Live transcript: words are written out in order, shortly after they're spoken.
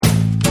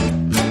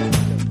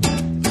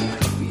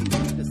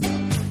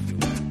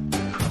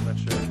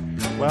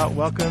Well,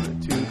 welcome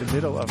to the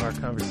middle of our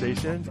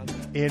conversation.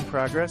 In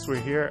progress, we're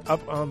here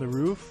up on the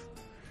roof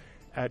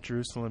at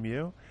Jerusalem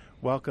U.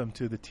 Welcome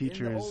to the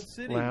Teachers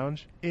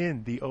Lounge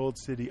in the old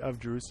city of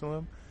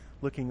Jerusalem,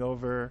 looking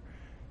over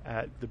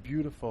at the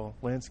beautiful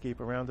landscape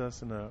around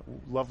us and a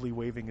lovely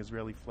waving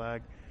Israeli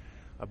flag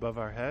above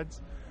our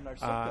heads. And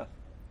our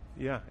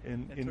sukkah.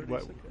 In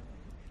what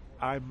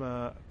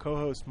I'm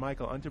co-host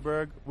Michael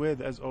Unterberg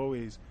with, as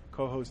always,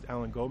 co-host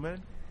Alan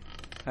Goldman.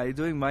 How you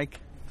doing,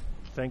 Mike?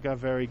 Thank God,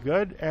 very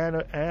good.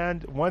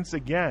 And once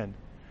again,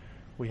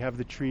 we have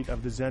the treat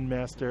of the Zen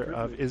master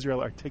of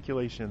Israel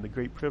articulation, the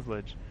great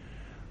privilege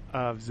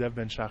of Zev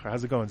Ben Shachar.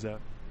 How's it going, Zev?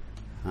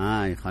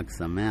 Hi, Chag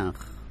Sameach.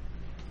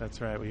 That's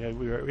right. We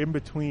were in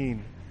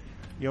between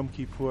Yom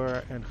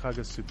Kippur and Chag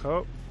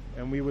HaSukkot,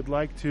 and we would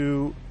like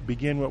to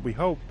begin what we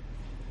hope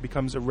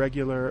becomes a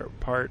regular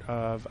part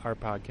of our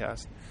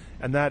podcast.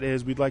 And that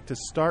is, we'd like to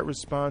start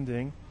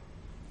responding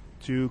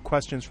to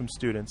questions from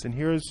students. And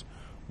here's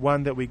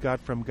one that we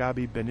got from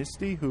Gabi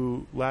Benisti,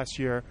 who last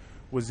year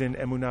was in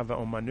Emunah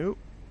Va'omanut.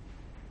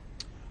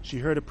 She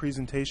heard a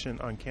presentation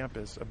on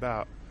campus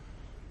about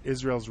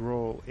Israel's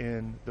role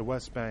in the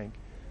West Bank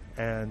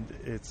and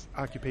its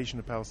occupation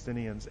of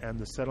Palestinians and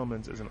the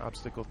settlements as an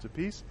obstacle to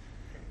peace.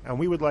 And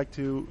we would like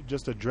to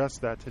just address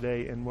that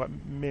today in what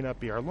may not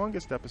be our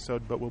longest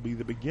episode, but will be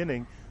the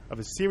beginning of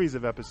a series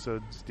of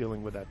episodes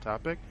dealing with that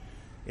topic,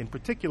 in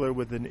particular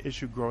with an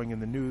issue growing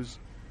in the news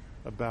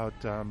about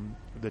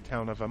the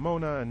town of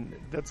Amona, and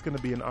that's going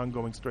to be an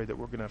ongoing story that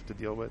we're going to have to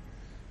deal with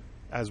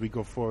as we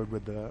go forward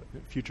with the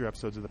future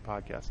episodes of the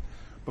podcast.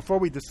 Before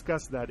we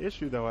discuss that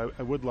issue, though,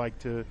 I would like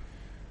to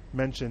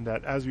mention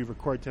that as we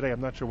record today,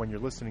 I'm not sure when you're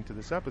listening to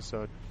this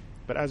episode,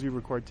 but as we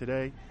record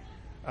today,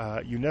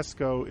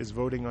 UNESCO is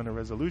voting on a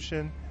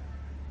resolution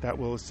that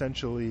will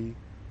essentially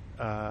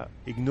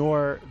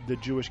ignore the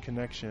Jewish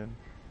connection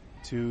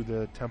to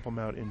the Temple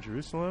Mount in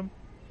Jerusalem.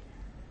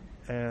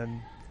 And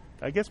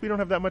I guess we don't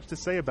have that much to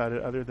say about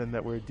it other than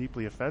that we're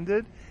deeply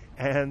offended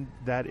and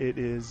that it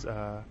is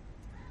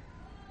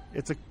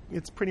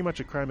it's pretty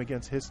much a crime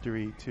against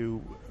history to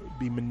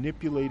be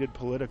manipulated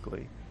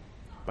politically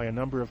by a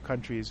number of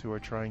countries who are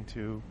trying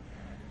to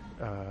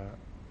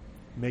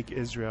make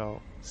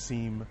Israel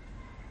seem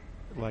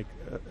like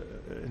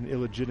an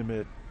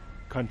illegitimate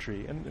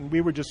country. And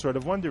we were just sort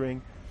of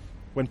wondering,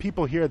 when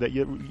people hear that,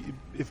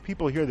 if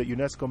people hear that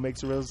UNESCO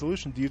makes a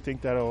resolution, do you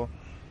think that'll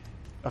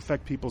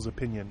affect people's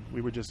opinion? We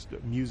were just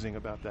musing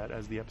about that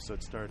as the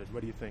episode started.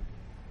 What do you think?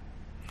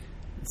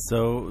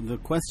 So the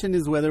question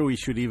is whether we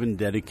should even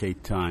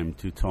dedicate time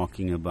to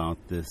talking about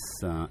this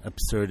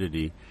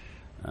absurdity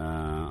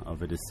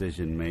of a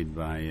decision made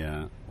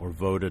by or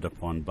voted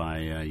upon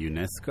by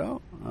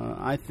UNESCO.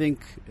 I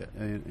think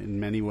in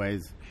many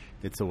ways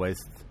it's a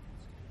waste.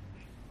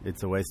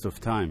 It's a waste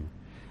of time.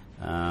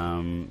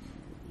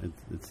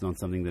 It's not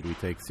something that we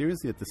take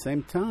seriously. At the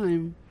same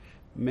time,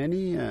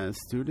 many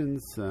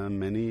students,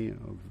 many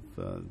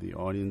of the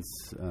audience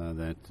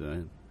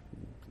that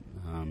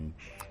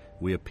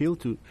we appeal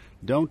to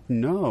don't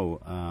know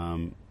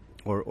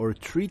or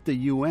treat the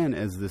UN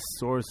as the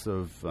source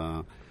of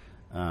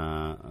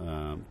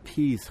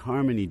peace,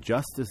 harmony,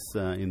 justice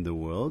in the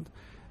world.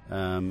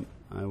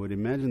 I would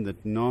imagine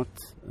that not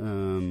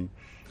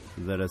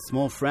that a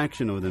small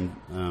fraction of them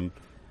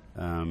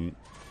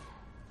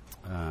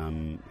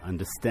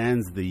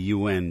understands the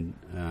UN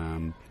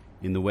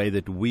in the way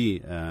that we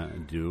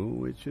do,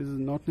 which is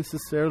not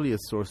necessarily a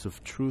source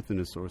of truth and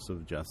a source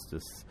of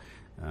justice,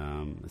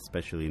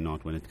 especially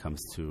not when it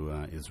comes to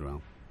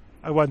Israel.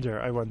 I wonder.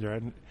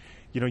 And,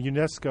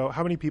 UNESCO,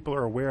 how many people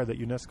are aware that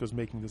UNESCO is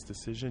making this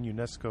decision?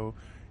 UNESCO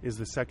is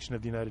the section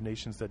of the United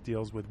Nations that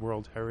deals with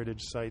World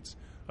Heritage Sites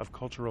of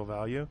cultural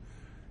value.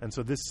 And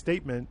so this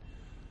statement,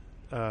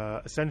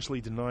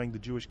 essentially denying the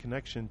Jewish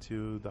connection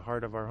to the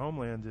heart of our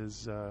homeland,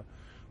 is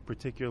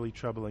particularly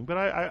troubling. But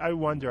I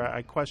wonder,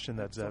 I question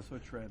that, Zev. It's also a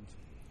trend.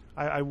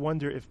 I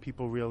wonder if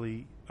people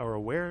really are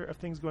aware of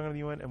things going on in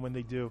the UN, and when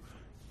they do,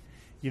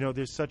 we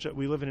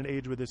live in an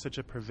age where there's such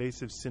a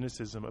pervasive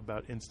cynicism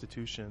about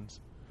institutions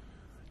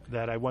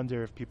that I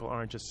wonder if people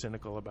aren't just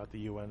cynical about the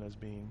UN as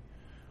being.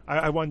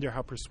 I wonder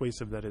how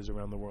persuasive that is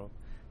around the world.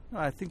 No,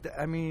 I think that,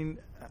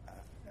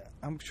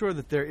 I'm sure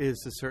that there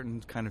is a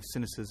certain kind of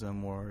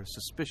cynicism or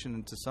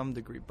suspicion to some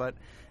degree, but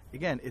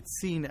again, it's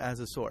seen as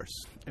a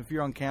source. If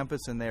you're on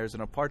campus and there's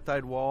an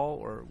apartheid wall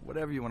or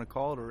whatever you want to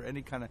call it, or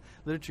any kind of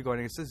literature going,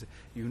 it says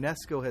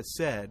UNESCO has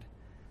said,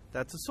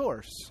 that's a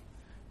source.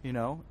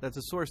 That's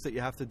a source that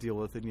you have to deal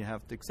with and you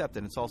have to accept.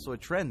 And it's also a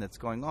trend that's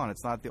going on.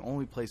 It's not the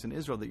only place in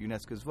Israel that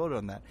UNESCO has voted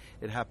on that.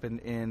 It happened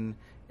in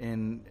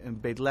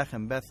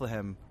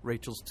Bethlehem,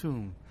 Rachel's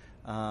tomb,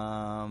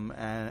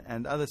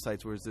 and other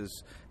sites where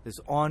there's this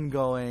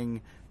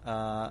ongoing,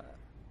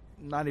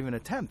 not even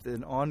attempt,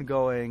 an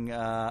ongoing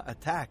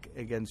attack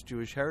against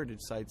Jewish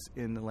heritage sites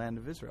in the land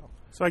of Israel.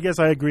 So I guess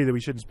I agree that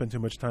we shouldn't spend too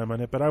much time on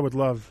it, but I would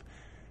love,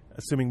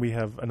 assuming we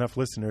have enough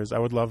listeners, I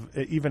would love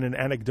even an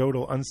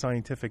anecdotal,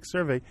 unscientific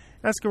survey.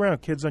 Ask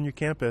around kids on your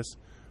campus,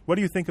 What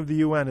do you think of the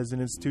UN as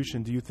an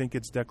institution? Do you think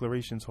its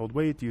declarations hold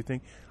weight? Do you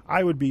think...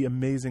 I would be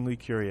amazingly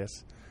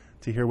curious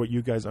to hear what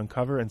you guys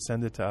uncover and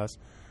send it to us,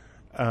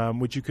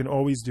 which you can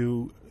always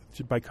do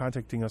by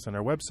contacting us on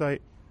our website,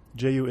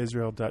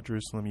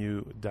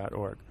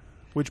 juisrael.jerusalemu.org.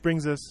 Which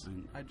brings us...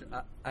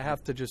 I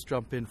have to just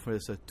jump in for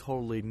this, a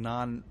totally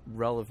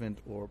non-relevant,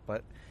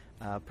 but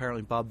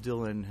apparently Bob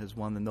Dylan has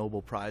won the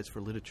Nobel Prize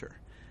for Literature.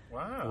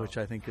 Wow. Which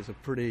I think is a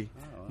pretty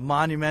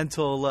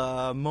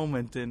monumental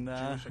moment in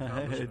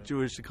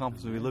Jewish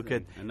accomplishment. We look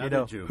at,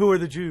 Jew. who are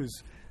the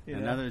Jews?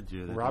 Another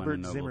Jew that Robert won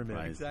a Nobel Zimmerman.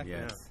 Prize. Exactly.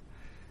 Yes.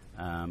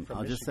 From I'll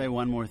Michigan. just say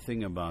one more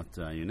thing about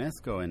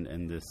UNESCO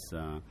and this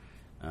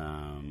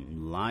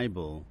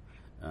libel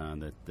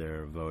that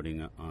they're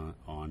voting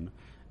on.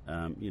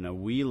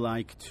 We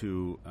like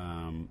to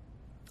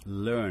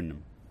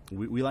learn.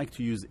 We like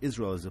to use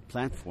Israel as a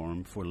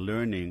platform for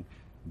learning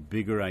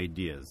bigger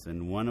ideas.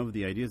 And one of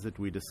the ideas that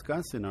we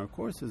discuss in our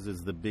courses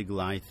is the big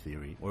lie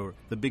theory, or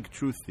the big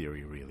truth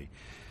theory, really.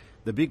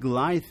 The big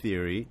lie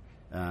theory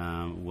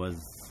was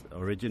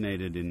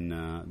originated in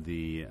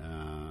the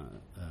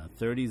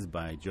 30s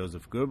by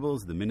Joseph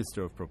Goebbels, the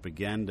Minister of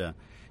Propaganda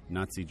in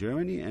Nazi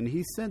Germany, and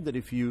he said that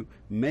if you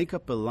make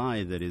up a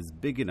lie that is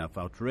big enough,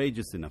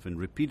 outrageous enough, and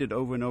repeat it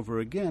over and over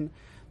again,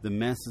 the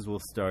masses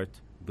will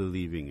start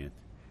believing it.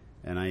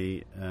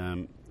 And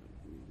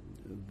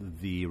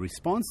the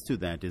response to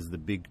that is the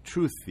big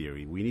truth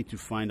theory. We need to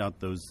find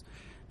out those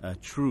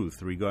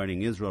truth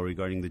regarding Israel,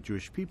 regarding the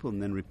Jewish people, and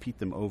then repeat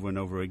them over and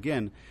over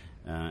again.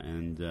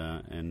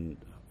 And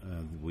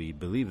we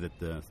believe that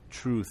the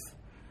truth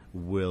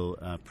will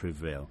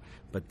prevail.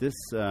 But this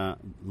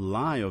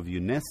lie of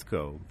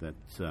UNESCO that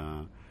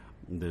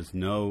there's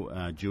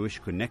no Jewish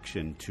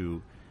connection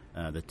to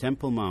the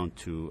Temple Mount,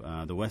 to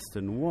the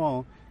Western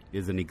Wall,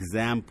 is an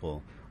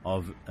example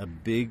of a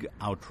big,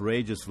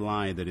 outrageous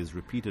lie that is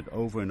repeated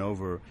over and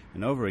over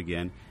and over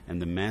again,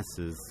 and the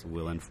masses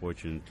will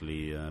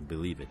unfortunately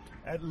believe it.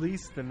 At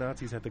least the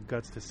Nazis had the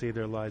guts to say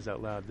their lies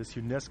out loud. This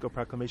UNESCO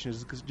proclamation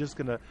is just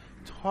going to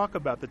talk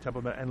about the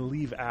Temple Mount and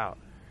leave out.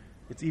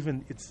 It's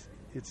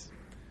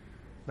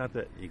not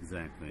that...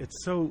 Exactly.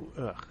 It's so...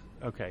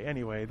 Okay,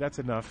 anyway, that's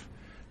enough.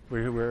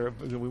 We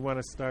want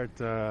to start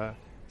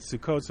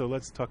Sukkot, so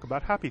let's talk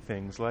about happy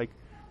things, like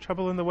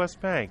trouble in the West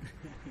Bank.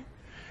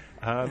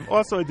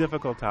 Also a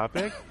difficult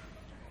topic,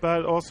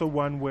 but also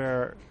one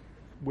where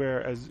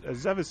as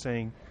Zev is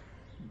saying,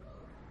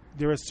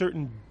 there are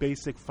certain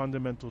basic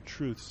fundamental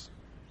truths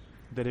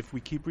that if we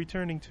keep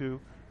returning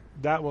to,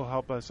 that will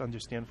help us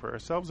understand for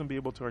ourselves and be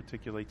able to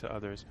articulate to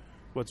others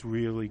what's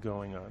really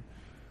going on.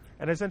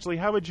 And essentially,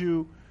 how would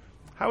you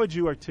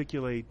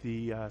articulate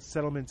the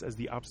settlements as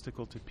the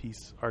obstacle to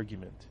peace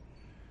argument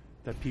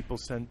that people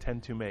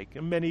tend to make?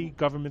 And many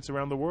governments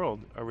around the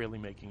world are really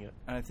making it.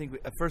 And I think,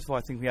 first of all,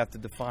 we have to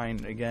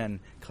define, again,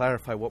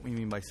 clarify what we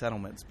mean by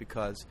settlements,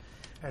 because...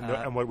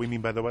 And what we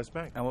mean by the West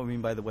Bank. And what we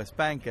mean by the West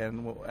Bank,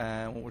 and what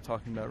we're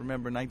talking about.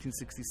 Remember,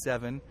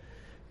 1967,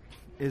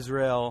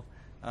 Israel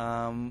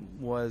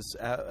was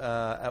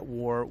at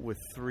war with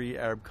 3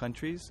 Arab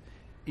countries,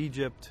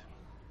 Egypt,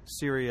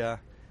 Syria,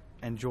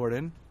 and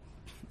Jordan,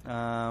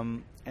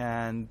 and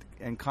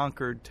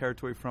conquered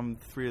territory from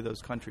 3 of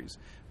those countries.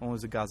 One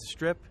was the Gaza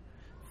Strip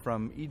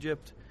from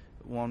Egypt,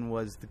 one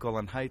was the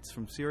Golan Heights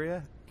from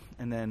Syria,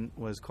 and then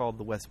was called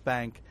the West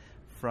Bank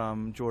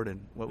from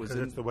Jordan.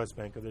 It's the West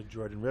Bank of the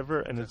Jordan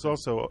River, and it's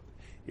also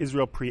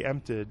Israel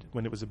preempted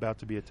when it was about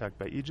to be attacked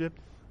by Egypt,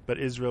 but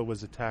Israel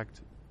was attacked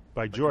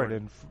by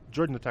Jordan.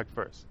 Jordan attacked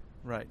first.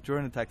 Right,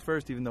 Jordan attacked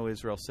first, even though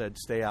Israel said,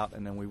 "Stay out,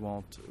 and then we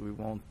won't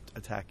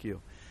attack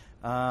you."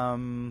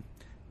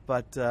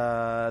 But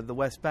the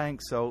West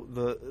Bank, so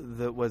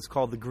the what's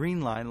called the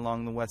Green Line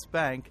along the West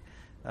Bank,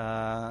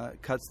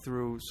 cuts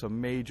through some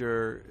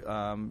major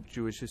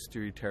Jewish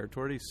history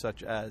territories,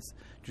 such as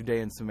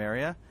Judea and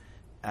Samaria,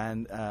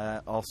 and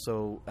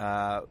also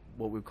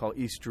what we call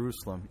East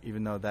Jerusalem,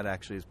 even though that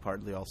actually is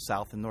partly all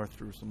South and North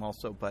Jerusalem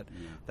also, but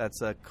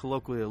that's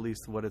colloquially at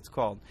least what it's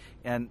called.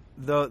 And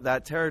though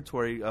that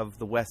territory of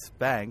the West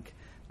Bank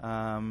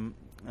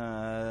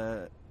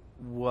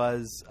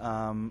was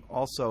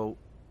also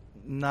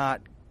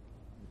not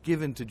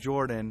given to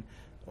Jordan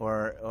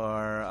or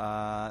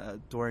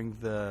during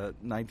the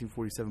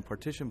 1947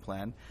 partition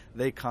plan.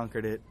 They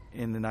conquered it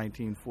in the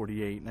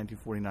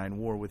 1948-1949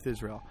 war with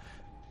Israel.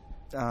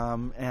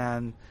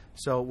 And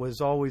so it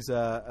was always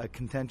a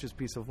contentious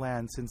piece of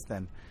land since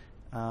then.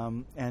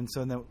 And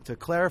so then, to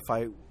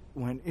clarify,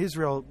 when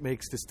Israel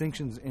makes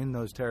distinctions in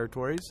those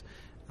territories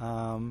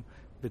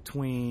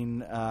between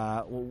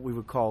what we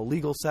would call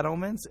legal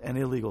settlements and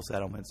illegal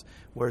settlements,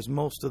 whereas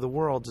most of the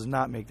world does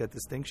not make that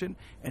distinction,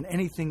 and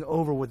anything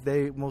over what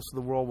most of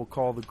the world will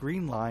call the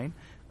Green Line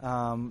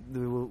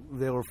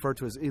they'll refer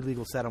to as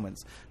illegal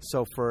settlements.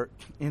 So, for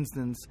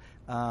instance,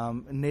 a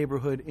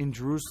neighborhood in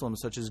Jerusalem,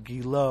 such as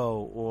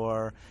Gilo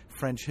or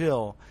French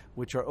Hill,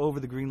 which are over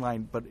the Green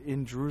Line, but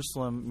in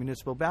Jerusalem,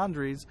 municipal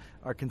boundaries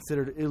are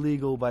considered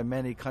illegal by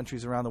many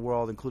countries around the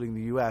world, including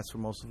the U.S.,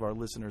 where most of our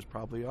listeners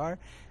probably are,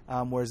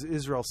 whereas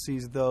Israel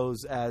sees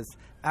those as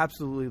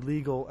absolutely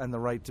legal and the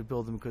right to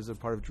build them because they're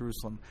part of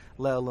Jerusalem,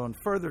 let alone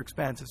further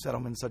expansive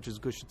settlements such as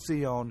Gush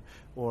Etzion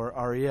or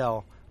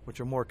Ariel,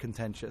 which are more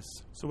contentious.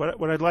 So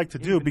what I'd like to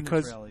do,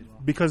 because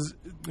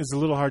it's a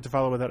little hard to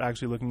follow without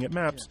actually looking at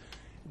maps,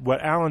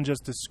 what Alan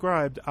just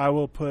described, I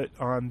will put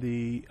on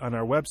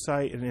our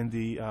website and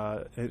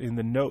in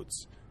the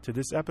notes to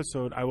this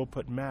episode. I will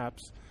put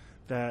maps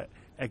that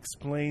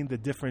explain the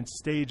different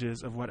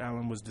stages of what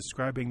Alan was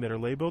describing that are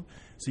labeled,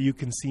 so you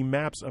can see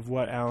maps of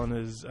what Alan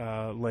is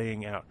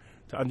laying out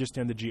to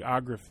understand the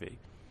geography.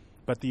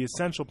 But the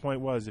essential point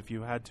was, if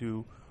you had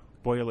to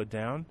boil it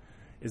down,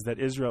 is that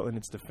Israel, in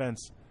its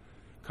defense,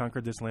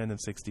 conquered this land in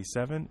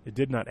 1967. It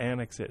did not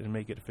annex it and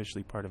make it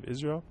officially part of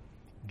Israel.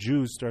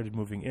 Jews started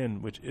moving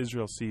in, which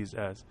Israel sees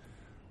as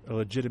a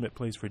legitimate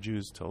place for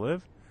Jews to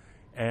live.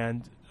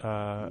 And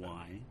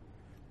why?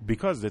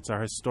 Because it's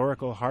our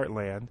historical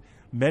heartland.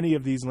 Many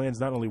of these lands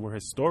not only were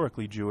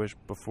historically Jewish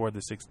before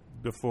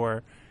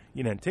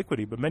in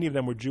antiquity, but many of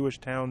them were Jewish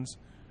towns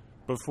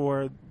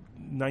before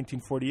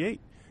 1948,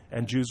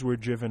 and Jews were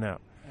driven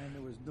out. And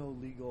there was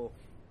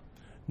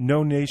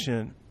no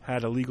nation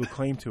had a legal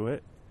claim to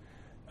it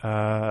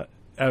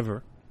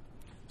ever.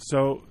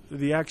 So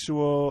the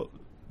actual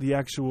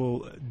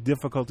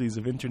difficulties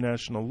of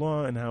international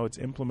law and how it's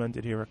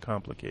implemented here are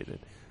complicated.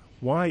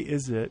 Why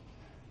is it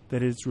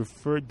that it's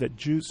referred that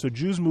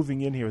Jews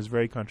moving in here is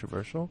very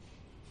controversial?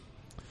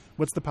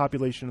 What's the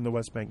population in the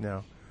West Bank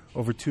now?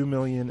 Over 2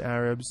 million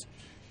Arabs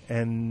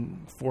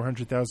and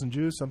 400,000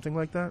 Jews, something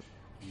like that?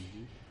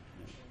 Mm-hmm.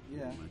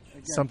 Yeah.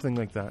 Again, something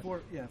like that.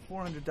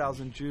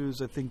 400,000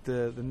 Jews. I think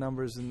the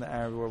numbers in the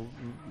Arab world,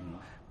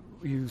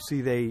 you see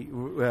they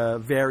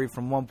vary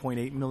from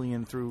 1.8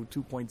 million through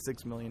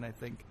 2.6 million, I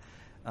think,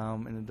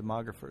 in the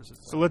demographers.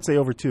 So let's say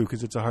over 2,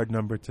 because it's a hard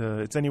number to...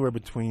 It's anywhere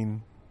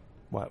between,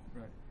 what,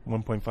 right.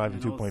 1.5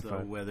 and 2.5.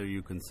 Also whether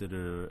you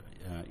consider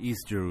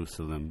East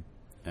Jerusalem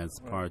as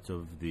part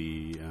of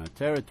the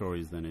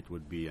territories, then it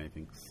would be, I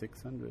think,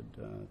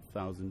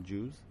 600,000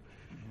 Jews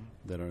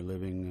that are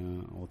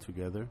living all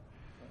together.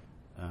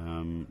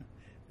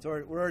 So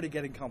we're already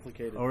getting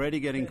complicated.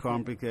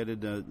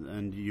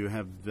 And you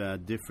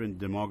have different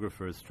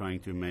demographers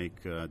trying to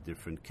make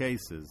different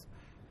cases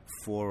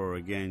for or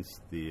against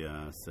the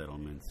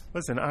settlements.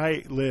 Listen,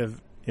 I live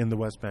in the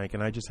West Bank,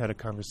 and I just had a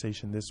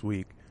conversation this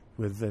week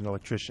with an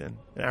electrician,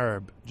 an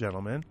Arab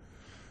gentleman.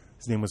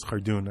 His name was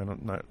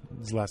Khardoun.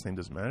 His last name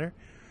doesn't matter.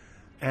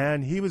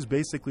 And he was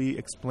basically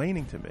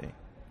explaining to me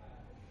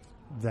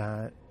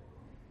that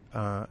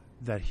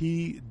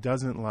he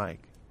doesn't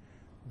like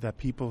that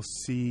people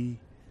see.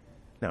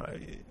 Now,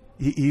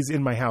 he's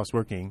in my house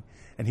working,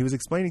 and he was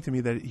explaining to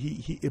me that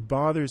it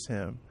bothers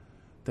him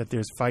that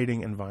there's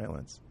fighting and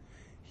violence.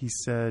 He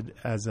said,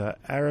 as an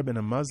Arab and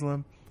a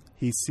Muslim,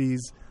 he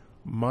sees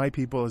my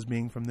people as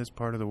being from this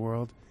part of the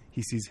world.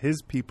 He sees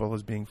his people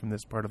as being from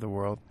this part of the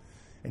world,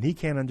 and he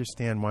can't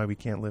understand why we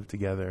can't live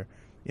together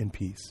in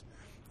peace.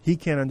 He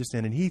can't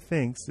understand, and he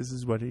thinks, this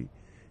is what he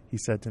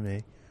said to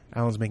me.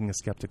 Alan's making a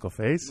skeptical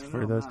face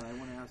for those. I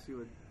want to ask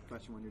you a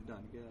question when you're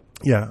done.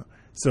 Yeah.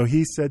 So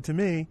he said to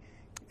me,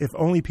 if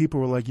only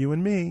people were like you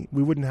and me,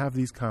 we wouldn't have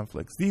these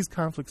conflicts. These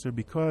conflicts are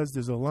because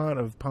there's a lot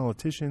of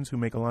politicians who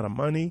make a lot of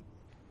money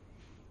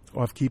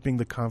off keeping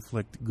the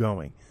conflict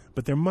going.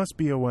 But there must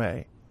be a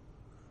way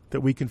that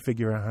we can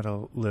figure out how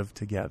to live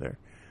together.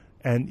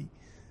 And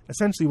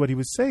essentially what he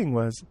was saying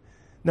was,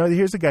 now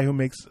here's a guy who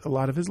makes a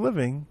lot of his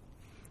living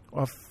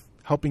off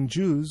helping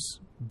Jews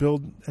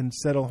build and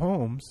settle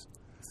homes.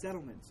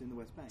 Settlements in the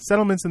West Bank.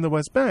 Settlements in the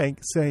West Bank,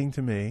 saying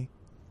to me,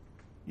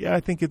 yeah, I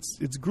think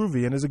it's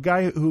groovy. And as a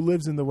guy who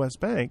lives in the West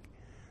Bank,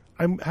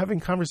 I'm having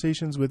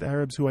conversations with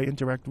Arabs who I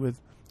interact with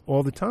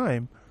all the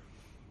time,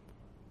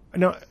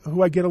 now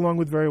who I get along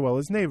with very well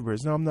as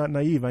neighbors. Now, I'm not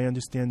naive. I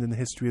understand in the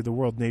history of the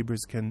world,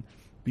 neighbors can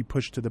be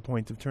pushed to the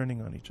point of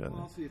turning on each other.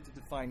 Well, also, you have to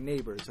define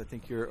neighbors. I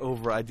think you're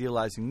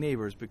over-idealizing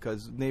neighbors,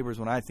 because neighbors,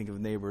 when I think of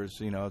neighbors,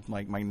 it's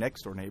like my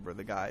next-door neighbor,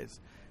 the guys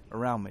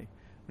around me.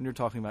 When you're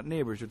talking about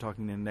neighbors, you're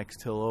talking the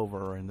next hill over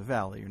or in the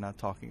valley. You're not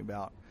talking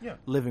about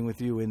living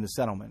with you in the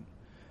settlement.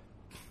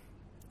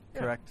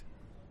 Correct?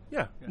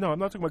 Yeah. No, I'm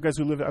not talking about guys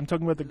who live... I'm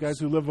talking about the guys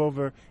who live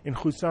over in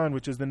Husan,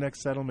 which is the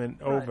next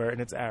settlement over, and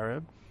it's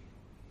Arab.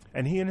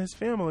 And he and his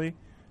family,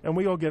 and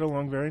we all get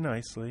along very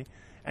nicely.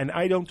 And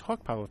I don't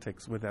talk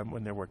politics with them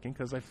when they're working,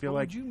 because I feel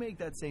like... Would you make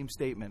that same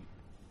statement?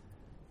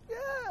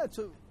 Yeah,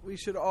 so we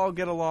should all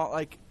get along.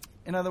 Like,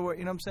 in other words,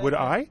 you know what I'm saying? Would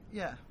I?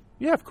 Yeah.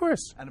 Yeah, of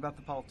course. And about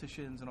the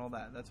politicians and all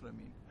that. That's what I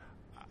mean.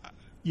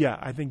 Yeah,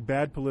 I think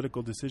bad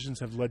political decisions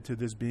have led to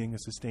this being a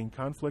sustained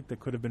conflict that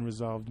could have been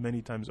resolved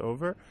many times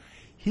over.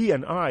 He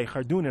and I,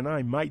 Khardoun and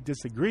I, might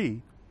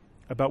disagree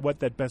about what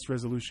that best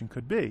resolution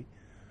could be.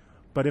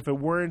 But if it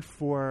weren't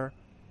for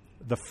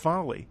the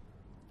folly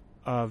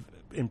of,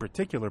 in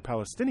particular,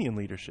 Palestinian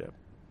leadership,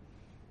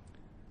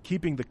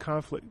 keeping the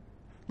conflict.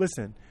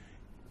 Listen,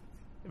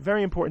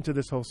 very important to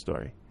this whole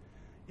story.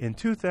 In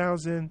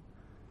 2000,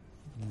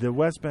 the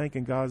West Bank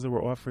and Gaza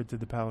were offered to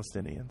the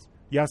Palestinians.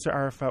 Yasser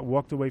Arafat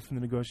walked away from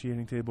the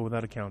negotiating table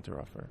without a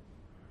counteroffer.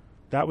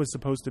 That was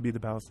supposed to be the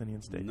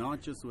Palestinian state.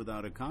 Not just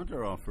without a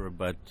counteroffer,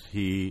 but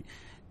he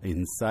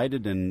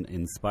incited and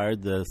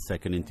inspired the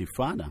Second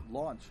Intifada.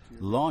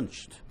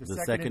 Launched the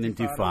Second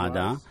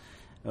Intifada.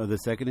 The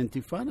Second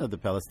Intifada, the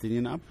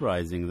Palestinian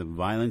uprising, the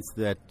violence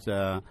that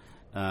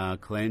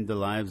claimed the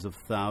lives of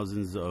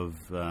thousands of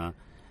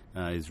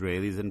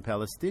Israelis and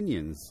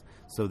Palestinians.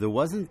 So there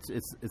wasn't.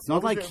 It's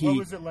not like he. What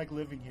was it like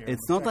living here?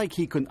 It's not like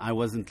he couldn't. I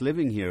wasn't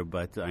living here,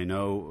 but I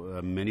know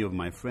many of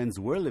my friends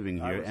were living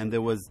here, and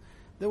there was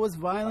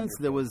violence.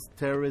 There was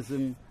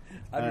terrorism.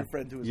 I'm your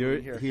friend who was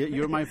living here.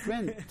 You're my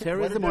friend.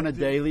 Terrorism on a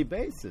daily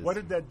basis. What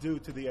did that do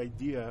to the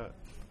idea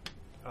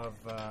of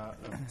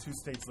two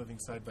states living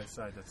side by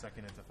side, that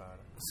Second Intifada?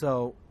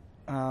 So,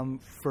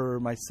 for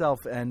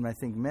myself and I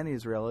think many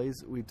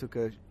Israelis, we took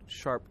a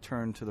sharp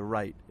turn to the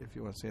right, if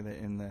you want to say that,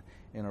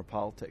 in our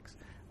politics.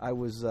 I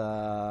was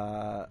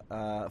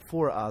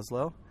for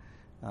Oslo.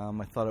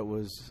 I thought it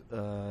was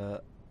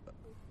a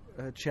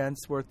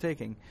chance worth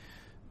taking.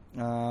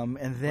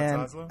 And then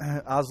What's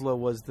Oslo? Oslo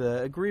was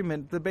the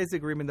agreement, the basic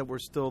agreement that we're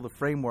still the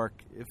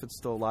framework, if it's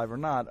still alive or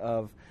not,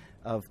 of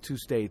two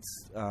states,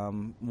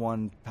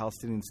 one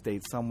Palestinian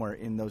state somewhere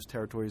in those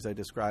territories I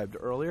described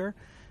earlier,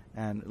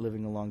 and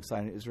living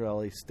alongside an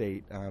Israeli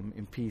state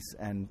in peace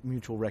and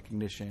mutual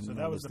recognition. So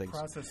that was the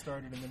process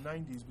started in the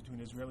 90s between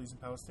Israelis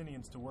and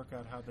Palestinians to work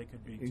out how they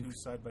could be two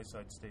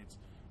side-by-side states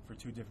for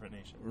two different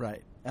nations.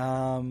 Right.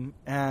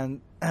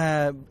 And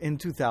in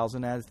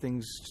 2000, as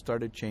things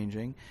started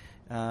changing,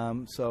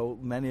 so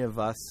many of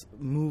us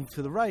moved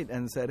to the right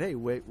and said, hey,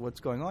 wait,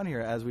 what's going on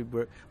here? As we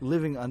were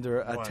living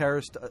under a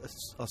terrorist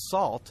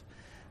assault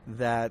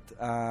that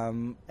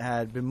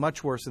had been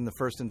much worse than the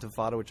first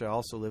Intifada, which I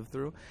also lived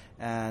through,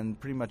 and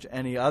pretty much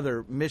any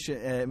other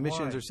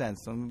missions or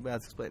sense.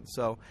 That's explained.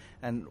 So,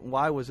 and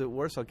why was it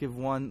worse? I'll give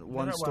one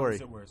story. Why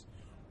was it worse?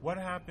 What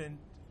happened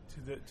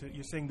to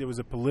you're saying there was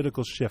a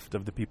political shift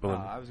of the people?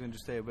 I was going to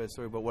just say a bit of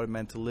story about what it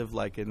meant to live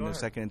like in the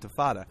Second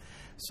Intifada.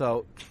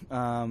 So,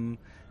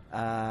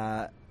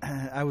 I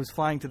was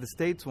flying to the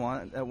States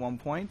at one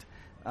point,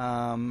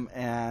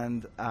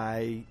 and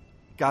I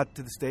got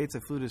to the States. I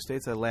flew to the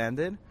States. I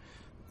landed.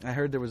 I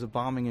heard there was a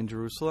bombing in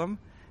Jerusalem,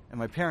 and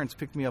my parents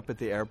picked me up at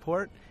the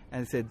airport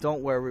and said,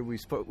 "Don't worry. We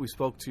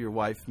spoke to your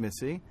wife,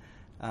 Missy.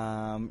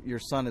 Your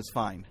son is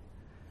fine."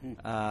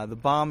 The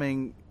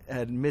bombing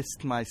had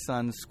missed my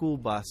son's school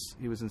bus.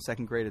 He was in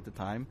second grade at the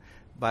time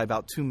by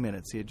about 2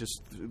 minutes. He had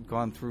just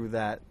gone through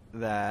that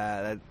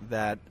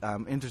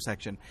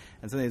intersection,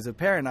 and so as a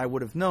parent, I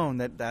would have known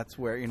that that's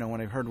where,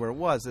 when I heard where it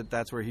was,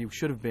 that's where he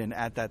should have been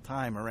at that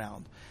time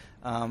around.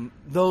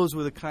 Those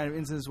were the kind of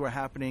incidents that were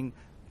happening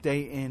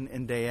day in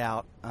and day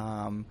out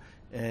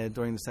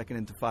during the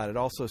Second Intifada. It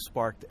also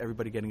sparked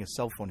everybody getting a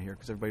cell phone here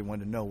because everybody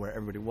wanted to know where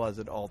everybody was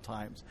at all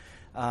times.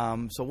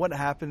 So what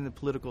happened in the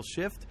political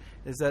shift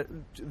is that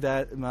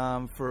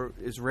for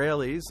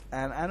Israelis,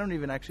 and I don't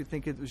even actually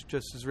think it was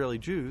just Israeli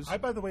Jews.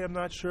 By the way, I'm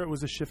not sure it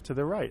was a shift to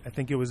the right. I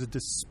think it was a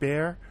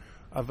despair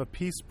of a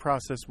peace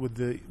process with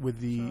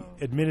the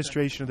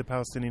administration of the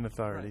Palestinian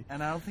Authority. Right.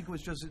 And I don't think it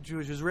was just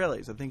Jewish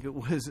Israelis. I think it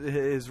was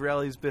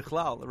Israelis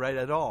bichlal, right,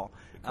 at all.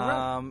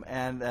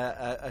 And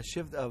a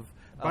shift of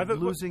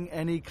losing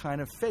any kind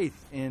of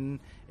faith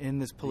in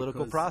this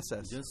political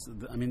process.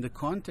 The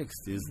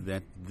context is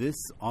that this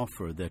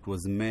offer that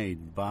was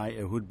made by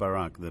Ehud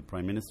Barak, the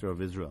Prime Minister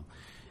of Israel,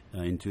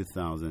 in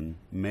 2000,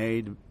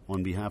 made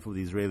on behalf of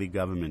the Israeli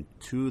government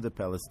to the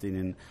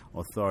Palestinian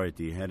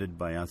Authority headed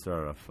by Yasser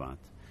Arafat,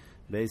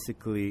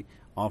 basically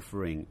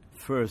offering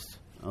first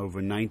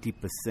over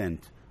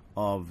 90%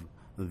 of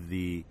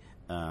the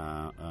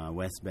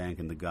West Bank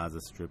and the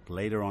Gaza Strip,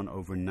 later on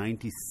over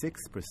 96%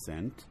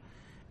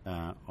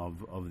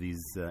 of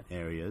these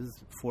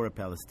areas for a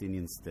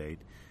Palestinian state.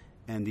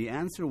 And the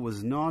answer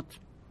was not,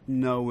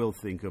 no, we'll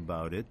think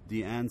about it.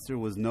 The answer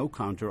was no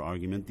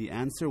counter-argument. The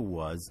answer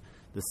was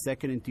the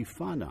Second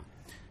Intifada.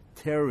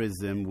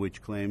 Terrorism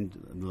which claimed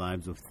the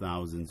lives of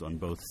thousands on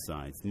both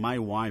sides. My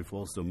wife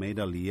also made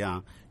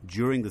Aliyah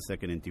during the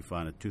Second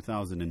Intifada,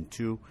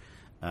 2002.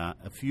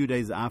 A few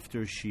days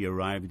after she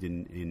arrived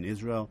in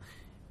Israel,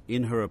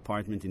 in her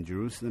apartment in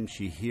Jerusalem,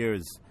 she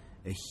hears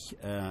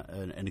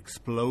an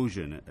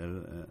explosion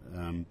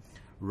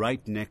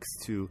right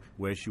next to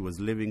where she was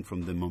living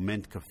from the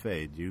Moment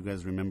Cafe. Do you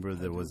guys remember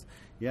there was...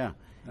 Yeah.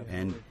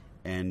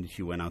 And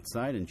she went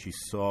outside and she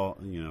saw,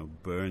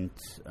 burnt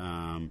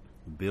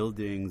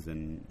buildings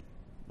and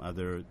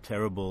other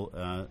terrible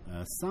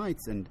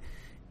sights. And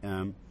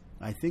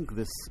I think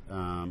this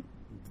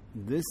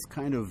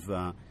kind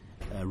of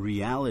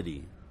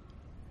reality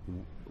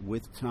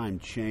with time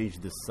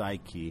changed the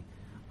psyche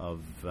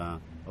of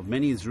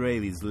many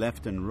Israelis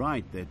left and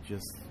right that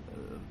just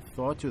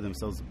thought to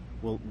themselves,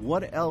 well,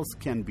 what else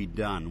can be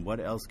done? What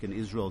else can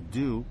Israel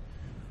do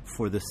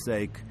for the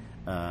sake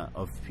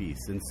of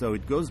peace. And so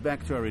it goes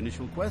back to our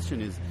initial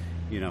question is,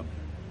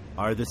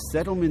 are the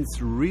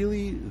settlements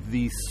really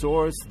the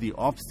source, the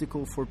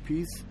obstacle for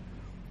peace?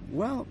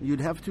 Well,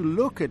 you'd have to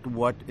look at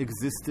what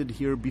existed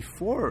here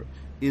before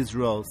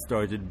Israel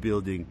started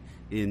building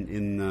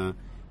in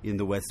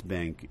the West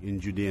Bank, in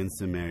Judea and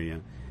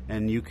Samaria.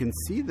 And you can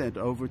see that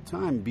over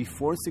time,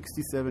 before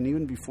 67,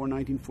 even before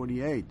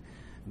 1948,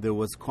 there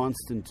was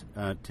constant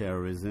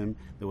terrorism,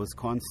 there was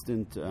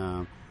constant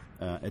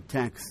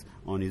attacks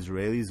on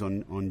Israelis,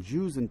 on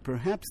Jews, and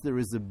perhaps there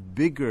is a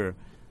bigger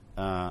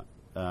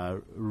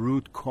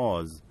root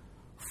cause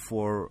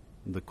for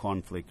the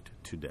conflict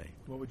today.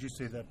 What would you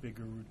say that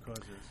bigger root cause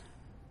is?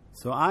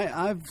 So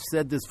I've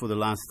said this for the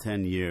last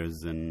 10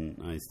 years, and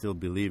I still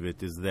believe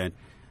it, is that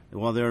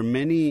while there are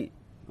many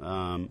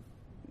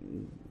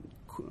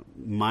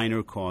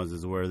minor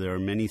causes where there are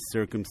many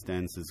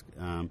circumstances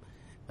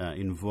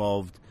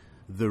involved,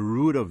 the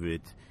root of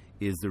it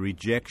is the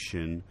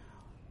rejection,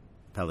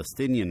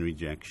 Palestinian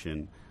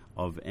rejection,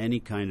 of any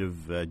kind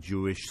of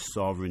Jewish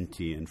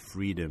sovereignty and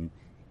freedom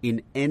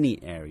in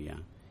any area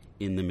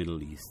in the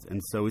Middle East.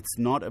 And so it's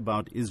not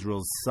about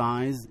Israel's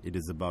size, it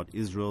is about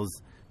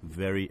Israel's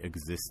very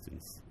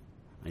existence.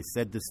 I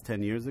said this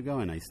 10 years ago,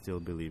 and I still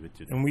believe it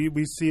today. And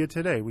we see it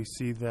today. We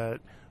see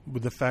that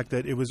with the fact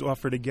that it was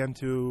offered again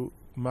to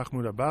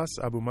Mahmoud Abbas,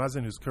 Abu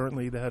Mazen, who's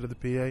currently the head of the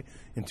PA,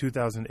 in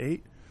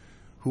 2008,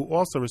 who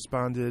also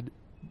responded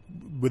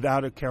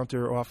without a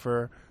counter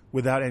offer,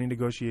 without any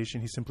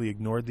negotiation. He simply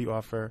ignored the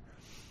offer,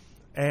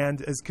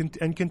 and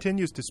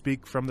continues to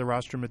speak from the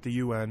rostrum at the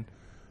UN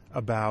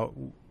about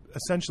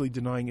essentially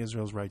denying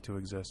Israel's right to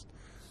exist.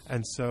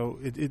 And so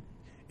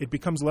it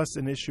becomes less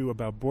an issue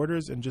about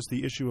borders and just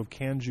the issue of,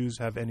 can Jews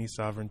have any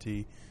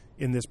sovereignty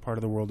in this part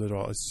of the world at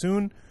all? As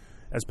soon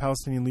as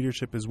Palestinian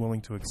leadership is willing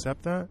to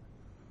accept that,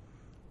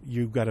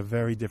 you've got a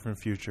very different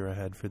future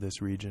ahead for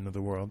this region of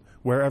the world,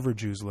 wherever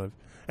Jews live.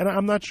 And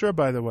I'm not sure,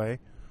 by the way,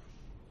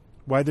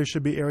 why there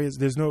should be areas.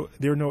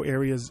 There are no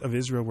areas of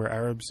Israel where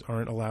Arabs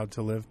aren't allowed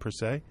to live, per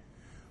se.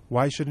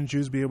 Why shouldn't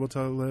Jews be able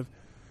to live?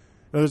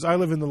 In other words, I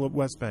live in the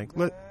West Bank.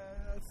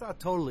 That's not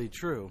totally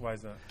true. Why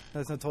is that?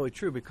 That's not totally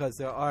true, because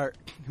there are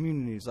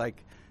communities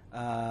like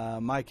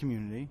my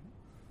community.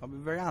 I'll be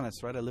very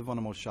honest, right? I live on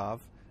a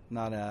moshav,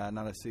 not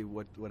a sea,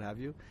 what have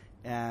you,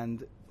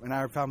 and an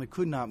Arab family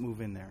could not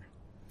move in there.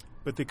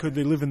 But they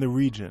live in the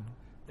region.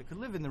 They could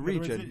live in the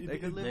region.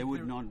 They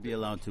would not be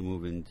allowed to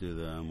move into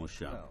the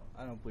moshav. No,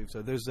 I don't believe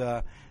so. There's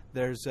a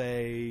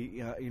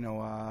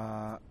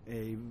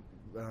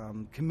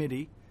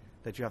committee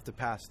that you have to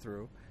pass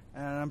through,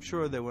 and I'm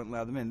sure they wouldn't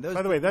allow them in.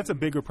 By the way, that's a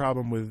bigger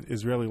problem with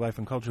Israeli life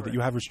and culture, that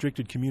you have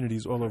restricted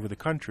communities all over the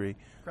country.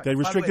 Correct. They're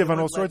restrictive on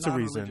all sorts of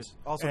non-religious. reasons.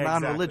 Also,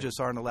 Exactly. non-religious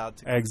aren't allowed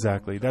to.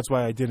 Exactly. That's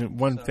why I didn't.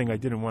 One thing I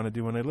didn't want to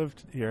do when I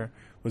lived here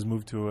was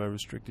move to a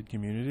restricted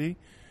community.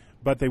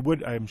 But they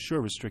would, I'm sure,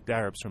 restrict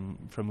Arabs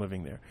from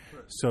living there.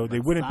 Right. So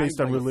they wouldn't,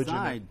 based on religion.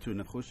 Side to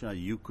Nechusha,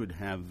 you could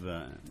have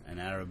an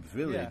Arab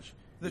village.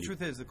 Yeah. The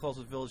truth is, the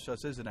closest village to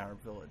us is an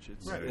Arab village.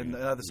 It's in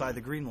the other side of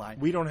the Green Line.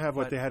 We don't have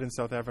what they had in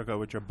South Africa,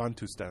 which are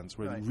Bantustans,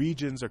 where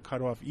regions are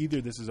cut off.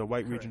 Either this is a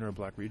white region or a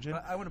black region.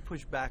 But I want to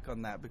push back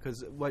on that,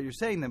 because what you're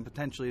saying then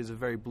potentially is a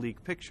very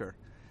bleak picture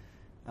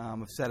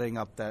of setting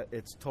up that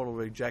it's total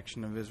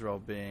rejection of Israel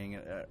being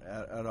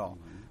at all.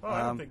 Oh,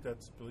 I don't think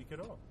that's bleak at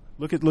all.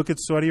 Look at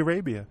Saudi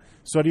Arabia.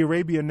 Saudi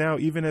Arabia now,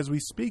 even as we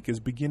speak,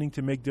 is beginning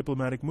to make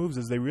diplomatic moves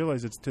as they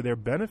realize it's to their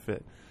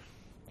benefit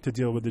to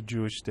deal with the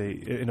Jewish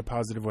state in a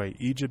positive way.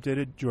 Egypt did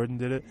it. Jordan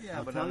did it. Yeah,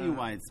 I'll tell you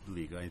why it's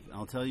bleak.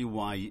 I'll tell you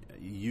why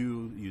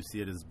you see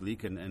it as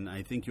bleak, and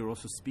I think you're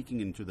also speaking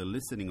into the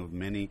listening of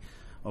many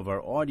of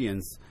our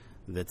audience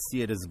that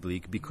see it as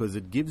bleak, because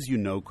it gives you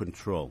no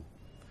control.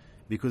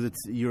 Because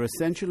you're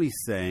essentially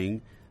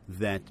saying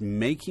that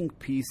making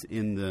peace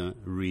in the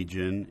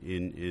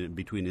region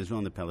between Israel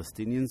and the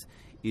Palestinians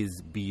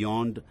is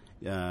beyond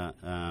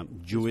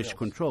Jewish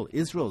control,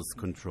 Israel's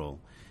control,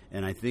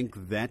 and I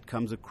think that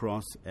comes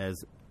across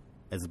as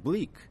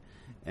bleak,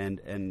 and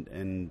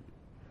in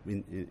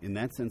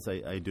that sense,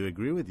 I do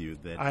agree with you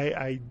that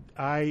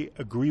I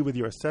agree with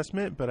your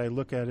assessment, but I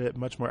look at it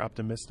much more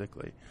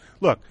optimistically.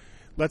 Look,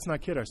 let's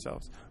not kid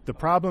ourselves. The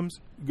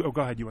problems. Go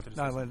ahead. You wanted to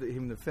say I wanted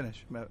him to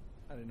finish.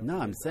 I didn't know.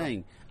 No, I'm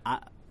saying.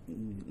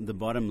 The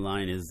bottom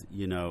line is,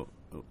 we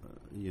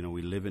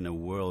live in a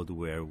world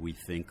where we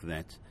think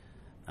that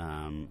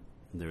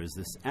there is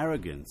this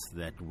arrogance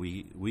that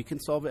we can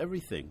solve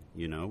everything.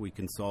 We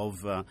can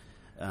solve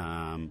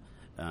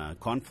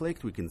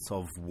conflict, we can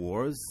solve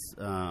wars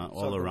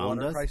all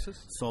around us,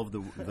 solve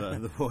the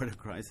water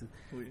crisis.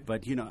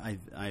 But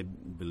I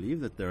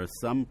believe that there are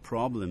some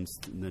problems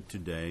that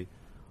today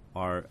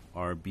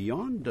are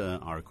beyond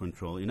our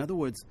control. In other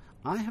words,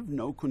 I have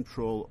no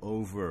control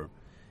over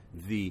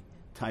the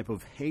type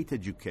of hate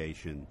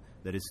education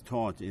that is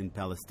taught in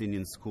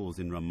Palestinian schools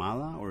in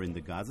Ramallah or in the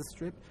Gaza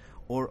Strip,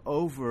 or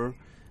over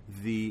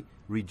the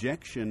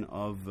rejection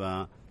of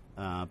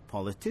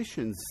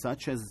politicians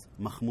such as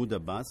Mahmoud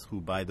Abbas, who,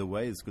 by the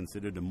way, is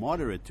considered a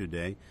moderate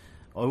today,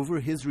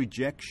 over his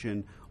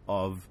rejection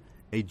of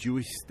a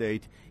Jewish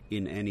state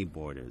in any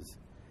borders.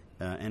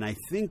 And I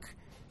think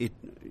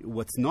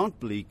what's not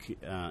bleak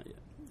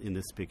in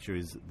this picture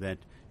is that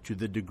to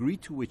the degree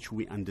to which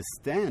we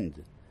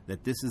understand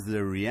that this is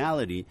the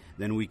reality,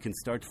 then we can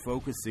start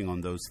focusing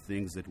on those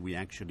things that we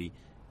actually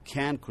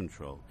can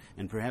control.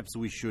 And perhaps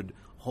we should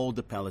hold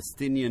the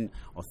Palestinian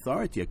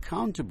Authority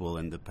accountable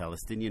and the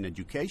Palestinian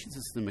education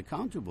system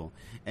accountable.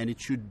 And it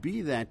should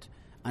be that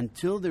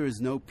until there is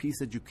no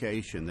peace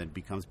education that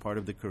becomes part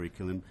of the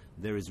curriculum,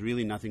 there is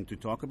really nothing to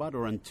talk about,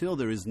 or until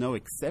there is no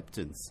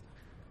acceptance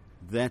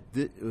that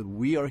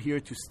we are here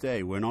to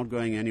stay, we're not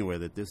going anywhere,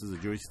 that this is a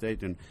Jewish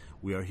state and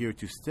we are here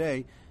to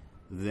stay,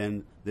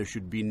 then there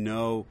should be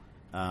no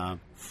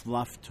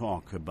fluff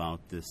talk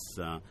about this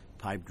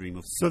pipe dream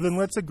of peace. So then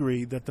let's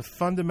agree that the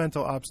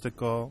fundamental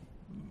obstacle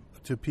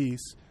to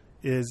peace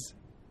is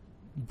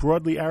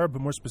broadly Arab,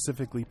 but more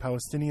specifically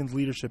Palestinian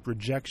leadership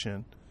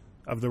rejection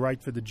of the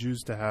right for the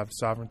Jews to have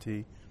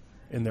sovereignty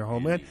in their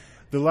homeland.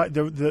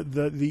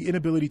 The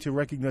inability to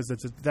recognize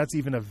that's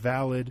even a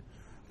valid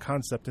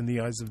concept in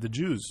the eyes of the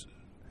Jews,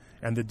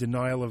 and the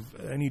denial of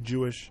any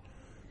Jewish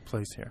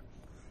place here.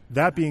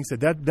 That being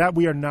said, that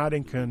we are not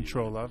in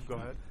control of. Go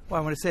ahead.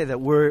 Well, I want to say that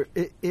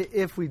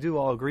if we do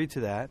all agree to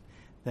that,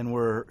 then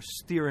we're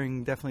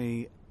steering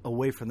definitely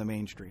away from the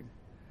mainstream,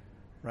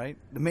 right?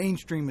 The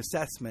mainstream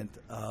assessment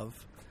of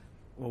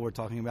what we're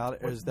talking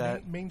about is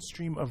that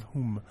mainstream of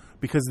whom?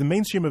 Because the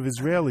mainstream of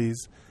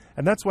Israelis,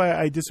 and that's why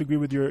I disagree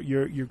with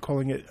you're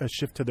calling it a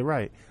shift to the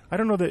right. I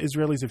don't know that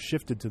Israelis have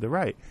shifted to the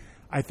right.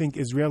 I think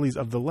Israelis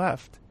of the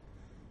left,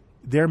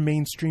 their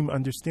mainstream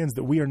understands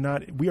that we are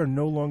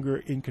no longer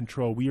in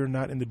control. We are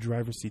not in the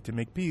driver's seat to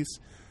make peace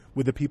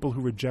with the people who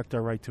reject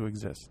our right to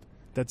exist.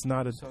 That's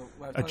not an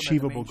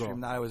achievable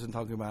goal. I wasn't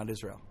talking about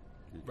Israel.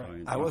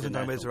 Right. I wasn't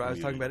talking about Israel. I was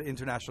talking about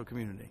international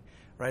community.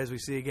 Right, as we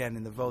see again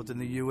in the vote in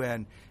the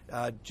UN,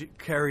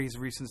 Kerry's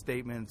recent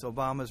statements,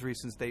 Obama's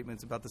recent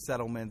statements about the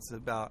settlements,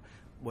 about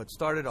what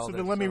started all this.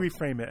 So let me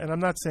reframe it. And I'm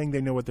not saying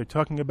they know what they're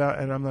talking about,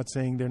 and I'm not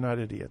saying they're not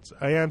idiots.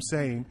 I am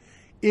saying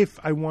if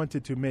I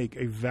wanted to make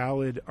a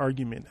valid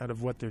argument out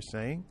of what they're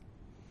saying,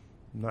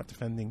 I'm not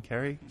defending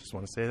Kerry, just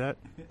want to say that.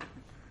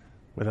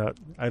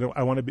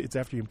 It's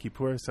after Yom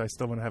Kippur, so I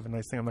still want to have a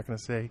nice thing. I'm not going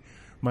to say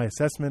my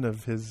assessment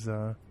of his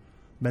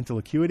mental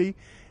acuity,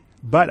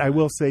 but I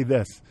will say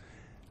this.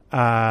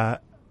 So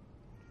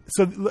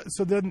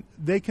then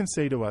they can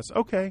say to us,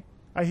 okay,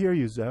 I hear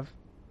you, Zev.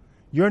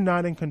 You're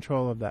not in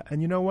control of that.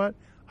 And you know what?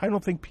 I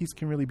don't think peace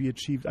can really be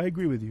achieved. I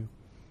agree with you.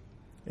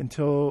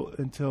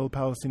 Until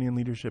Palestinian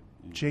leadership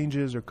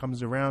changes or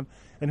comes around.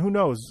 And who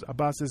knows?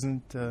 Abbas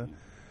isn't,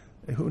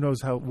 who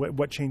knows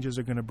what changes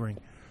are going to bring.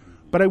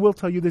 But I will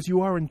tell you this,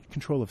 you are in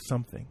control of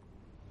something.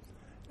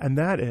 And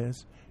that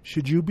is,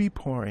 should you be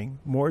pouring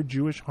more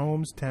Jewish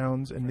homes,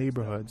 towns, and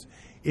neighborhoods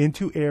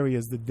into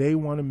areas that they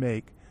want to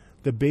make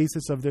the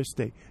basis of their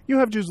state? You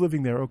have Jews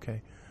living there,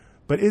 okay.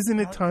 But isn't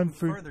it time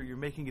for... Further, you're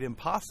making it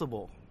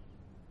impossible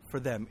for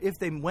them. If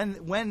they,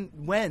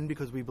 when,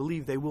 because we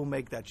believe they will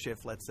make that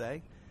shift, let's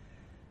say,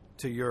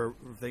 to your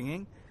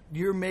thinking,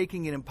 you're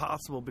making it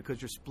impossible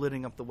because you're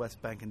splitting up the West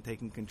Bank and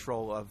taking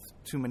control of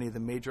too many of the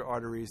major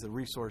arteries, the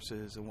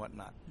resources, and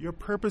whatnot. You're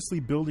purposely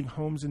building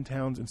homes and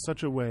towns in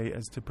such a way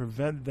as to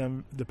prevent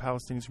them, the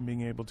Palestinians, from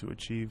being able to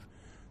achieve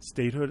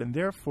statehood. And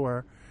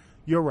therefore,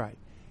 you're right.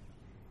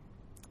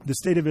 The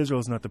state of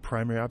Israel is not the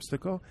primary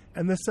obstacle,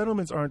 and the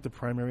settlements aren't the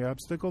primary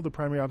obstacle. The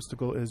primary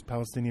obstacle is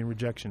Palestinian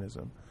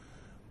rejectionism.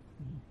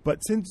 But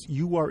since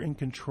you are in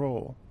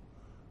control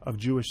of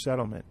Jewish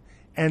settlement,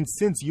 and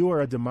since you are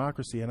a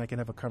democracy and I can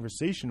have a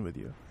conversation with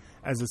you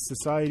as a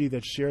society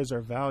that shares our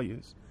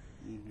values,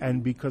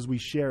 and because we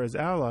share as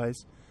allies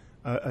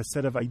a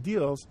set of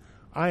ideals,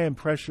 I am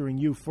pressuring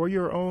you for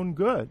your own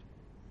good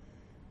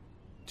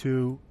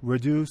to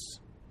reduce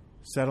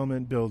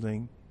settlement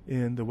building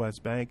in the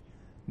West Bank,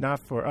 not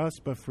for us,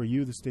 but for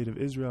you, the State of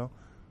Israel.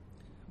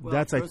 Well,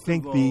 that's, I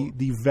think,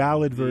 the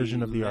valid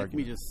version of the argument.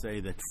 Let me just say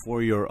that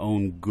for your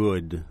own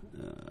good,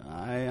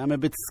 I'm a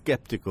bit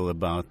skeptical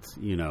about,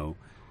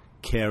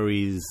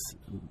 Kerry's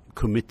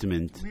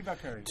commitment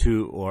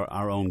to or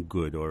our own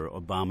good, or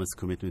Obama's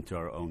commitment to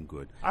our own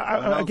good.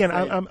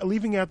 I'm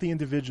leaving out the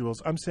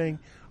individuals. I'm saying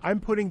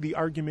I'm putting the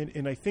argument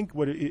in, I think,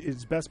 what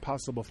is best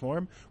possible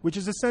form, which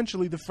is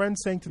essentially the friend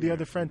saying to the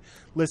other friend,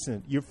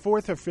 listen, your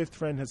fourth or fifth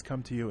friend has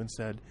come to you and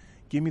said,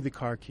 give me the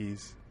car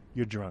keys,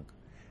 you're drunk.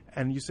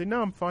 And you say,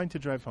 no, I'm fine to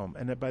drive home.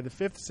 And by the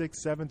 5th,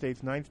 6th, 7th,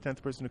 8th, 9th,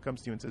 10th person who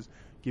comes to you and says,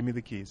 give me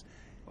the keys.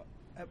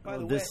 By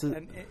the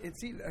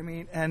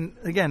way, and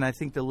again, I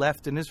think the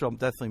left in Israel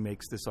definitely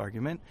makes this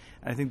argument.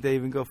 I think they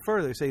even go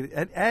further. They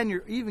say, and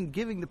you're even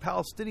giving the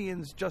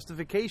Palestinians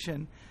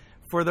justification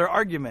for their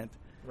argument.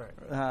 Right.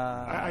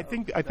 I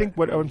think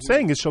what I'm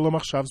saying is Shalom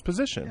Achshav's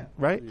position,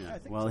 right? Yeah.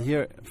 Well,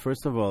 here,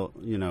 first of all,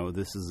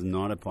 this is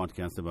not a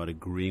podcast about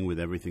agreeing with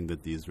everything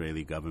that the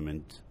Israeli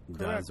government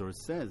does or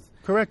says.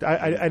 Correct.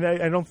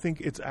 I don't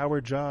think it's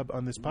our job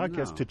on this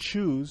podcast to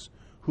choose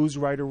who's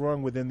right or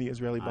wrong within the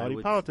Israeli body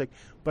politic.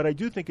 But I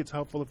do think it's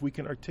helpful if we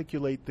can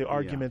articulate the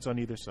arguments on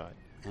either side.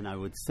 And I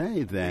would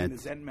say that the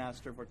Zen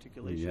master of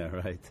articulation. Yeah,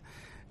 right.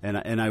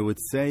 And I would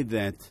say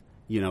that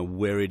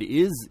where it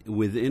is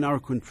within our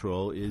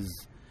control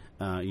is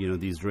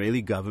the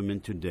Israeli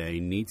government today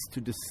needs to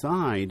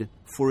decide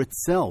for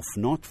itself,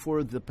 not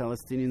for the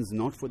Palestinians,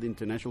 not for the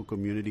international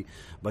community,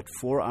 but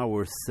for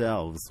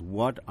ourselves,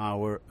 what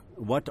our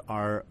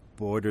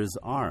borders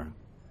are,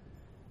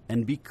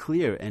 and be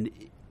clear. And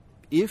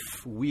if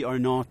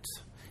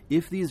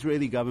the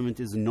Israeli government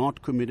is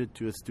not committed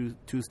to a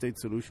two-state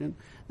solution,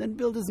 then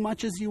build as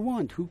much as you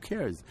want. Who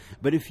cares?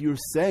 But if you're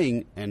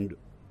saying, and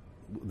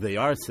they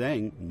are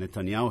saying,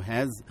 Netanyahu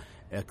has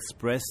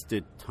expressed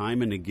it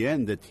time and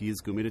again that he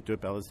is committed to a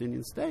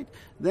Palestinian state,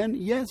 then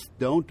yes,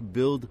 don't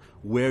build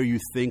where you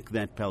think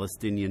that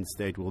Palestinian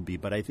state will be.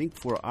 But I think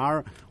for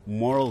our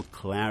moral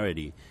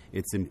clarity,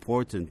 it's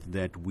important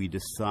that we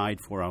decide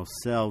for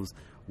ourselves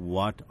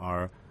what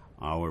are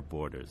our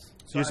borders.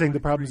 So you're saying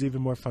the problem is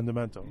even more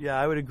fundamental? Yeah,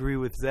 I would agree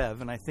with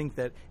Zev, and I think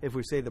that if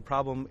we say the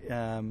problem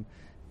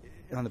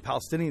on the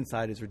Palestinian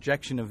side is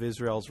rejection of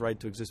Israel's right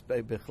to exist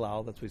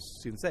bichlal, that's what we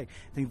see them say.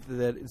 I think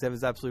that Zev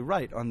is absolutely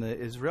right. On the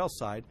Israel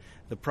side,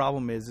 the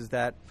problem is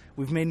that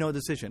we've made no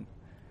decision.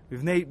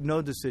 We've made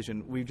no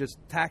decision. We've just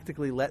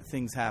tactically let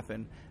things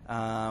happen,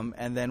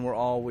 and then we're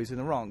always in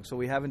the wrong. So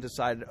we haven't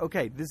decided,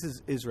 okay, this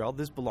is Israel,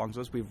 this belongs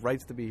to us, we have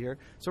rights to be here,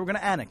 so we're going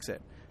to annex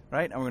it.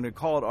 Right? And we're going to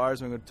call it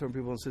ours, and we're going to turn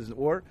people into citizens.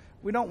 Or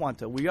we don't want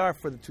to. We are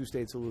for the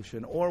two-state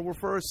solution. Or we're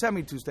for a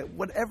semi-two-state.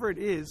 Whatever it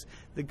is,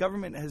 the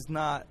government has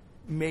not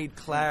made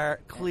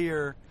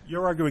clear.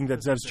 You're arguing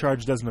that Zev's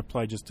charge doesn't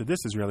apply just to this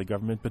Israeli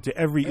government, but to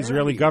every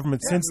Israeli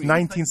government since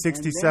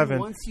 1967. And then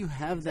once you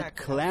have that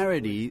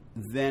clarity,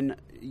 then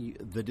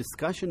the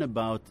discussion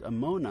about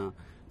Amona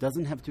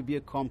doesn't have to be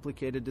a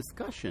complicated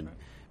discussion,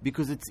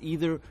 because it's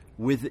either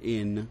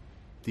within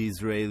the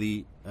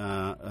Israeli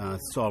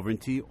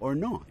sovereignty or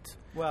not.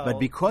 But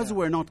because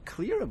we're not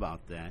clear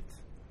about that,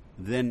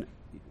 then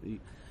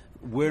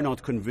we're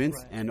not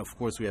convinced, and of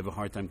course we have a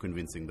hard time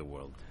convincing the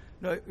world.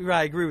 No, right,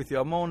 I agree with you.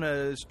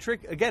 Amona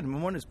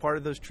is part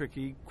of those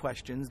tricky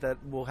questions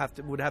that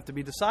would have to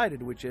be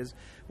decided, which is,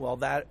 well,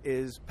 that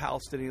is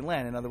Palestinian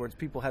land. In other words,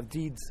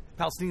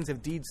 Palestinians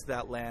have deeds to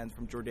that land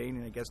from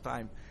Jordanian, I guess,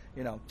 time.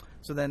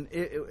 So then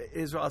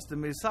Israel has to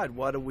decide,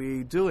 what are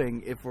we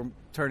doing if we're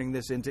turning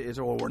this into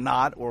Israel, or we're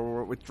not, or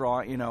we're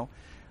withdrawing,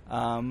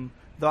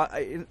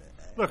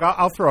 Look,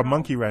 I'll throw a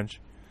monkey wrench.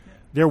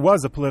 There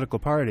was a political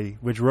party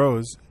which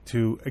rose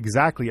to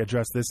exactly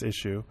address this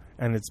issue,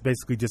 and it's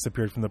basically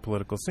disappeared from the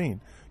political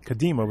scene.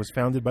 Kadima was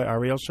founded by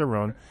Ariel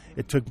Sharon.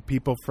 It took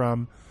people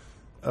from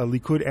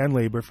Likud and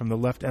Labor, from the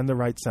left and the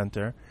right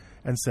center,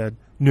 and said,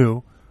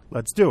 no,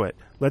 let's do it.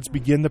 Let's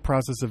begin the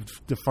process of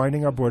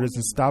defining our borders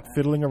and stop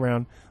fiddling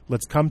around.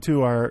 Let's come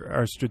to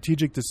our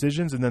strategic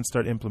decisions and then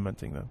start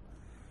implementing them.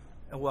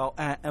 Well,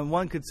 and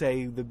one could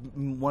say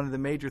one of the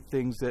major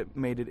things that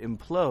made it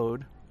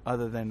implode,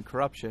 other than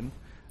corruption,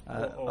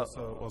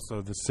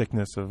 also the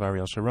sickness of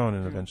Ariel Sharon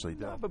and eventually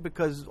death. No, but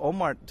because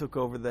Omar took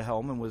over the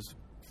helm and was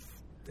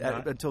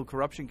until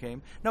corruption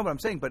came. No, but I'm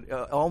saying,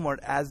 Omar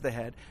as the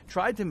head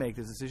tried to make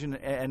this decision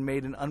and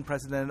made an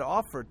unprecedented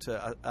offer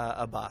to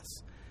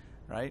Abbas,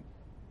 right?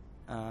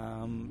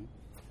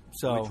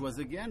 Which was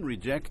again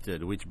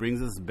rejected, which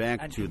brings us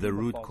back to the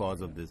root cause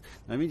of this.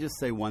 Let me just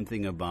say one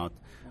thing about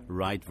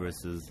right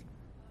versus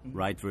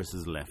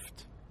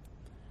left.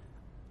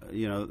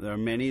 There are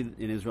many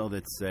in Israel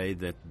that say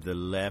that the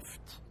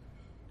left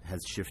has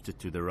shifted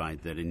to the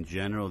right, that in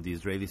general the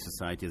Israeli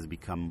society has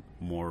become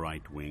more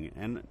right-wing.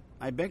 And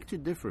I beg to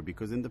differ,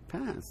 because in the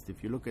past,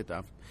 if you look at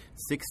the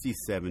 60s,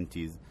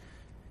 70s,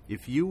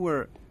 if you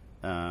were,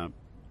 the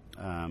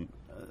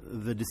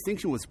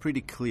distinction was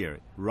pretty clear.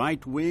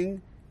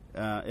 Right-wing,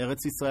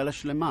 Eretz Yisrael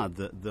Shlema,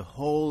 the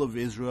whole of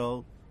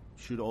Israel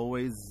should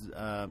always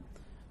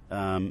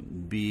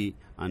be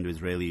under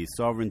Israeli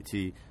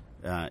sovereignty,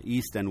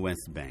 East and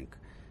West Bank.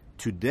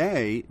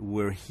 Today,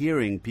 we're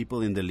hearing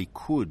people in the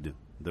Likud,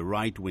 the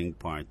right-wing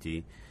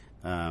party,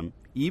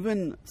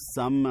 even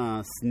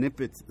some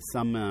snippets,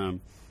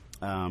 some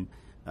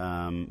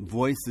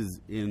voices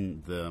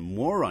in the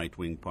more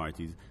right-wing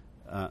parties,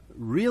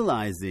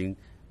 realizing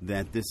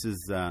that this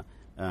is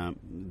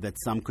that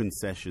some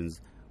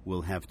concessions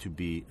will have to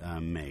be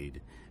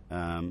made.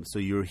 So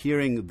you're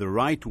hearing the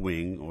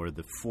right-wing or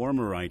the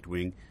former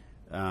right-wing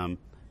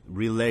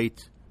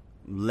relate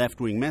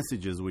left-wing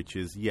messages, which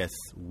is, yes,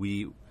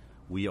 we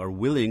are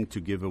willing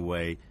to give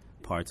away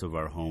parts of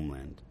our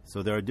homeland.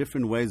 So there are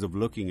different ways of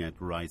looking at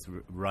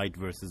right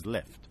versus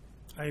left.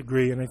 I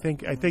agree, and I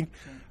think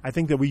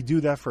that we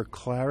do that for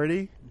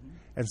clarity,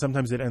 and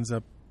sometimes it ends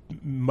up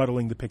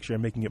muddling the picture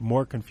and making it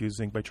more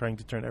confusing by trying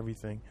to turn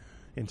everything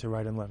into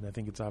right and left. I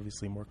think it's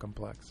obviously more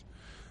complex.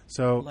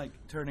 So, like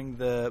turning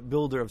the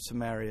builder of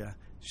Samaria,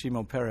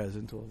 Shimon Peres,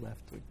 into a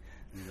left wing.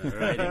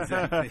 Right,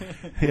 exactly.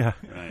 Yeah.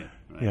 Right.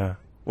 Yeah.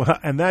 Well,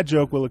 and that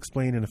joke we'll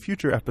explain in a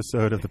future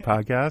episode of the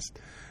podcast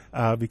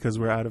because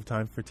we're out of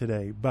time for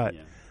today. But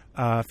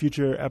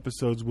future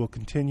episodes will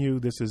continue.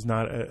 This is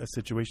not a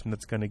situation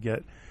that's going to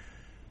get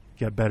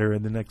better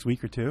in the next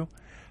week or two.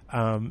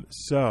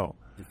 So,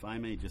 if I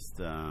may just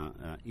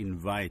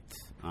invite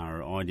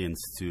our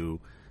audience to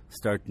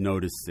start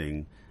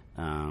noticing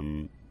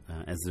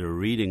as they're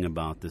reading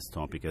about this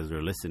topic, as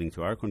they're listening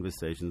to our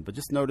conversations, but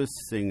just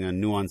noticing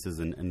nuances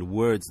and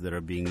words that are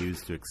being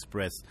used to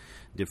express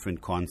different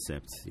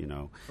concepts.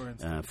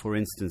 For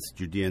instance,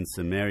 Judea and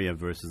Samaria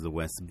versus the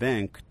West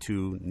Bank,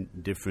 two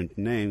different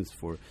names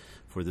for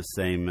the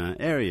same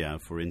area.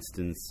 For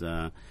instance,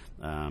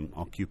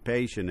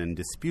 occupation and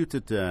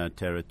disputed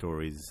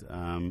territories.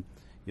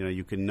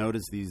 You can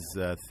notice these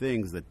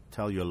things that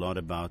tell you a lot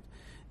about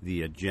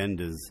the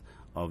agendas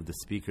of the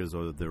speakers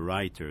or the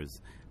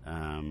writers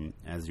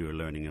as you're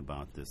learning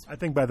about this. I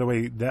think, by the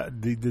way,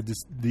 that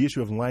the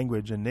issue of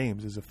language and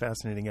names is a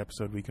fascinating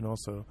episode we can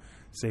also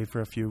save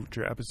for a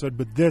future episode.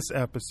 But this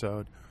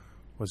episode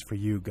was for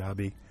you,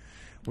 Gabi.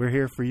 We're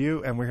here for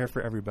you, and we're here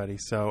for everybody.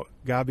 So,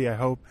 Gabi, I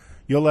hope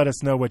you'll let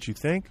us know what you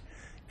think,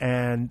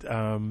 and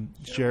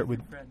share it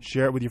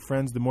with your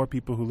friends. The more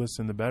people who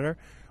listen, the better.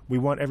 We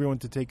want everyone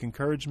to take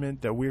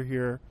encouragement that we're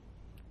here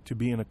to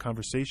be in a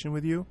conversation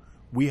with you.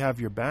 We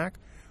have your back.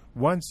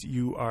 Once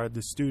you are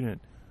the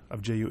student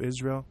of JU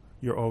Israel,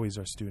 you're always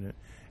our student,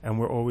 and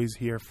we're always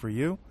here for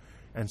you.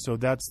 And so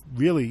that's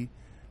really,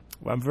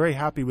 I'm very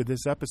happy with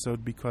this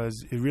episode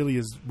because it really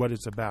is what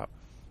it's about.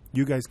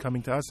 You guys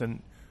coming to us,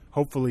 and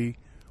hopefully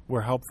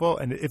we're helpful.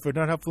 And if we're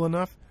not helpful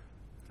enough,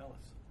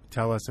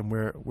 tell us, and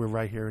we're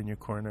right here in your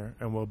corner,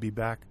 and we'll be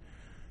back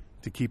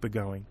to keep it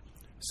going.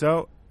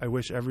 So I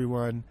wish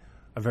everyone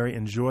a very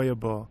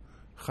enjoyable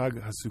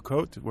Chag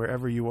HaSukkot,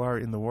 wherever you are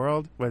in the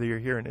world, whether you're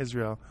here in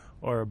Israel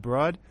or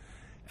abroad.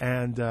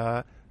 And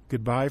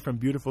goodbye from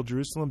beautiful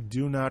Jerusalem.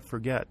 Do not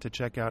forget to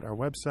check out our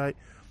website.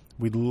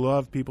 We'd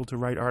love people to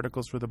write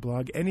articles for the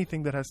blog,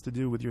 anything that has to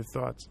do with your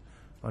thoughts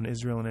on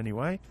Israel in any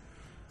way.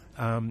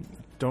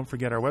 Don't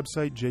forget our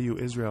website,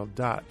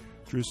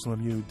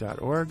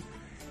 juisrael.jerusalemu.org.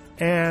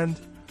 And,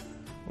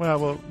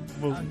 we'll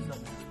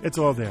it's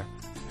all there.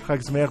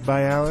 Chag Sameach.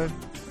 Bye, Alan.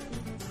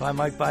 Bye,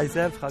 Mike. Bye,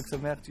 Zev. Chag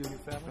Sameach to you and your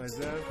family. Bye,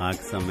 Zev. Chag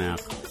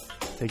Sameach.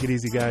 Take it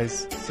easy,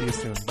 guys. See you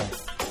soon. Bye.